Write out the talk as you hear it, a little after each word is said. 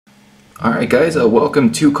Alright guys,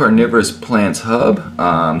 welcome to Carnivorous Plants Hub.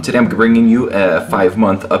 Today I'm bringing you a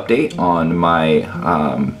 5-month update on my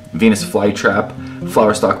Venus Flytrap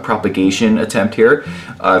flower stalk propagation attempt here.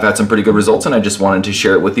 I've had some pretty good results and I just wanted to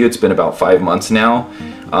share it with you. It's been about 5 months now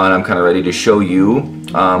and I'm kind of ready to show you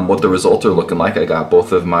what the results are looking like. I got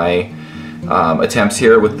both of my attempts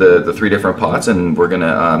here with the 3 different pots, and we're going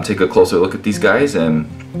to take a closer look at these guys and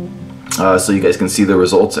so you guys can see the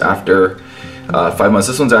results after 5 months.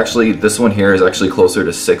 This one here is actually closer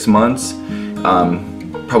to 6 months,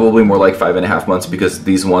 probably more like 5.5 months, because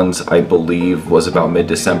these ones I believe was about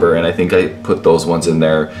mid-December, and I think I put those ones in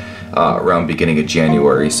there around beginning of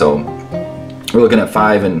January. So we're looking at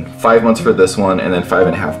 5 months for this one, and then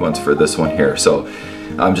 5.5 months for this one here. So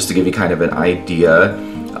just to give you kind of an idea.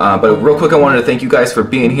 But real quick, I wanted to thank you guys for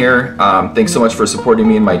being here. Thanks so much for supporting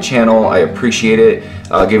me and my channel. I appreciate it.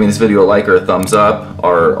 Giving this video a like or a thumbs up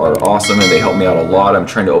are awesome, and they help me out a lot. I'm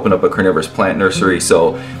trying to open up a carnivorous plant nursery,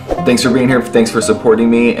 so thanks for being here. Thanks for supporting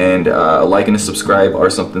me, and a like and a subscribe are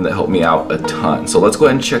something that help me out a ton. So let's go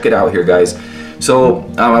ahead and check it out here, guys. So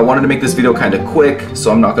I wanted to make this video kind of quick,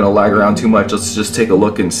 so I'm not going to lag around too much. Let's just take a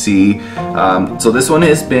look and see. So this one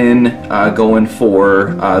has been going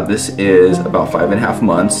for, this is about 5.5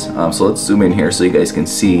 months. So let's zoom in here so you guys can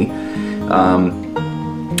see.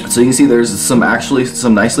 So you can see there's some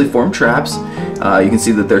nicely formed traps. You can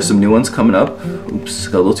see that there's some new ones coming up. Oops,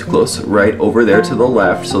 got a little too close. Right over there to the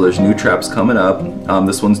left. So there's new traps coming up.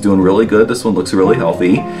 This one's doing really good. This one looks really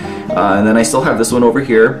healthy. And then I still have this one over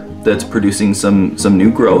here that's producing some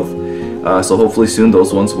new growth. So hopefully soon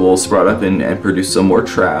those ones will sprout up and produce some more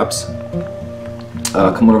traps.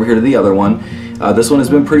 Coming over here to the other one. This one has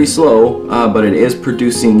been pretty slow, but it is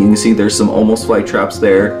producing. You can see there's some almost fly traps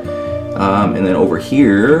there. And then over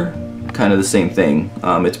here, kind of the same thing.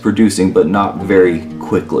 It's producing, but not very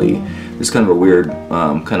quickly. There's kind of a weird,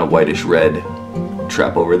 kind of whitish red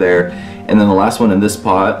trap over there. And then the last one in this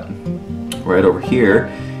pot, right over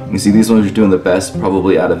here, you can see these ones are doing the best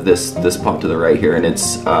probably out of this pot to the right here, and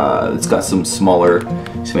it's got some smaller,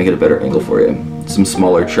 to make it a better angle for you, some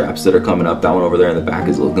smaller traps that are coming up. That one over there in the back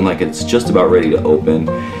is looking like it's just about ready to open,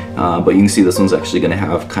 but you can see this one's actually going to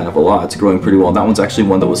have kind of a lot. It's growing pretty well. And that one's actually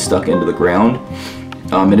one that was stuck into the ground,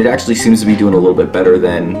 and it actually seems to be doing a little bit better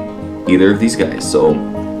than either of these guys. So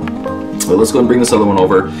let's go and bring this other one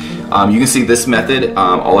over. You can see this method,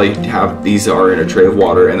 all I have, these are in a tray of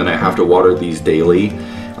water, and then I have to water these daily.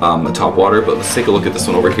 The top water, but let's take a look at this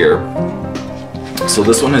one over here. So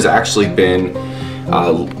this one has actually been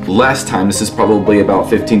less time. This is probably about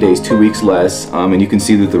 15 days, 2 weeks less, and you can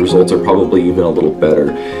see that the results are probably even a little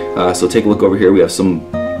better. So take a look over here. We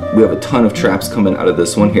have a ton of traps coming out of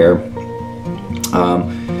this one here.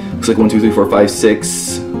 Looks like 1, 2, 3, 4, 5, 6,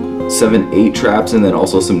 7, 8 traps, and then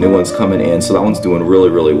also some new ones coming in. So that one's doing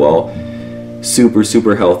really well.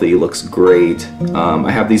 Super healthy, looks great. I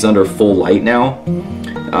have these under full light now,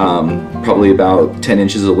 probably about 10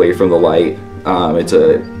 inches away from the light. It's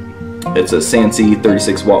a Sansi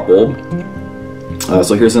 36 watt bulb.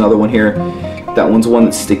 So here's another one here. That one's one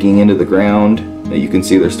that's sticking into the ground. You can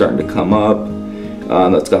see they're starting to come up.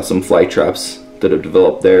 That's got some fly traps that have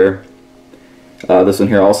developed there. This one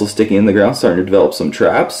here also sticking in the ground, starting to develop some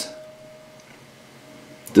traps.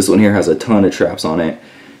 This one here has a ton of traps on it.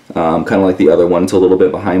 Kind of like the other one. It's a little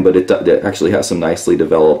bit behind, but it actually has some nicely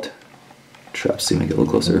developed traps. See, make it a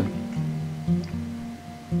little closer.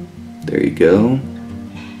 There you go.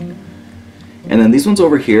 And then these ones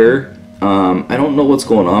over here, I don't know what's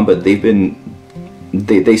going on, but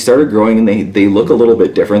they started growing, and they look a little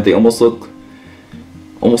bit different. They almost look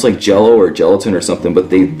like jello or gelatin or something, but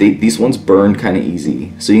these ones burn kind of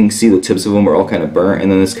easy. So you can see the tips of them are all kind of burnt,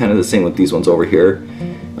 and then it's kind of the same with these ones over here.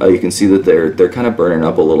 You can see that they're kind of burning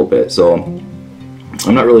up a little bit. So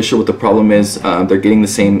I'm not really sure what the problem is. They're getting the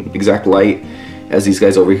same exact light as these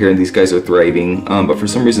guys over here, and these guys are thriving. But for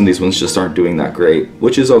some reason these ones just aren't doing that great,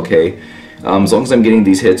 which is okay. As long as I'm getting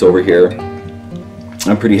these hits over here,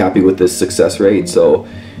 I'm pretty happy with this success rate. So,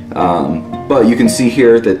 but you can see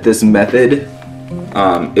here that this method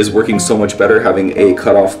is working so much better, having a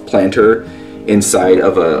cutoff planter inside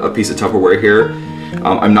of a piece of Tupperware here.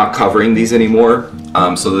 I'm not covering these anymore,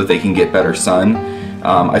 so that they can get better sun.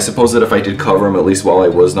 I suppose that if I did cover them, at least while I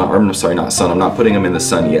was not sun, I'm not putting them in the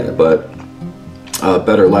sun yet, but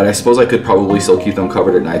better light. I suppose I could probably still keep them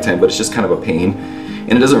covered at nighttime, but it's just kind of a pain,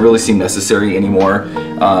 and it doesn't really seem necessary anymore.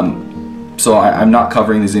 So I'm not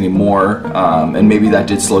covering these anymore, and maybe that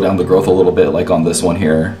did slow down the growth a little bit, like on this one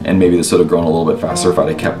here, and maybe this would have grown a little bit faster if I'd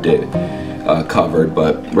have kept it covered.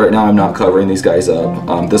 But right now I'm not covering these guys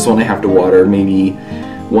up. This one I have to water maybe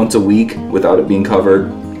once a week without it being covered.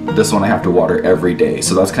 this one I have to water every day.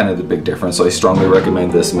 So that's kind of the big difference. So I strongly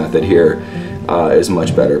recommend this method here. Is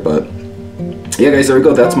much better. But yeah, guys, there we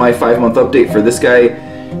go. That's my 5-month update for this guy,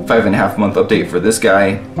 5.5-month update for this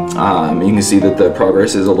guy. You can see that the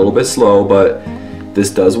progress is a little bit slow, but this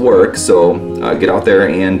does work. So get out there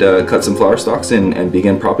and cut some flower stalks and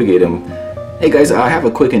begin propagating them. Hey guys, I have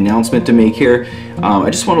a quick announcement to make here. I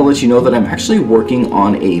just want to let you know that I'm actually working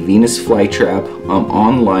on a Venus flytrap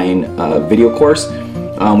online video course,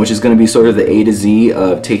 which is going to be sort of the A to Z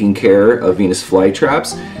of taking care of Venus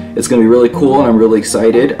flytraps. It's going to be really cool, and I'm really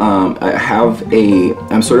excited.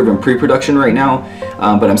 I'm sort of in pre-production right now,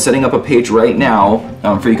 but I'm setting up a page right now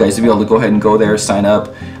for you guys to be able to go ahead and go there, sign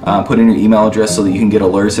up, put in your email address so that you can get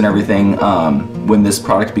alerts and everything when this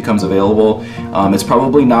product becomes available. It's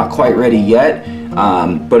probably not quite ready yet,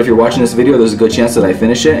 but if you're watching this video, there's a good chance that I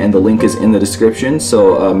finish it, and the link is in the description.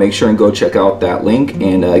 So make sure and go check out that link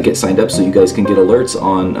and get signed up so you guys can get alerts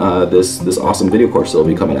on this awesome video course that will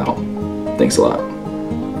be coming out. Thanks a lot.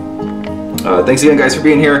 Thanks again, guys, for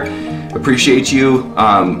being here. Appreciate you.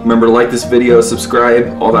 Remember to like this video,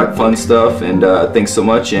 subscribe, all that fun stuff, and thanks so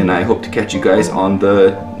much, and I hope to catch you guys on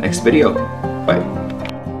the next video. Bye.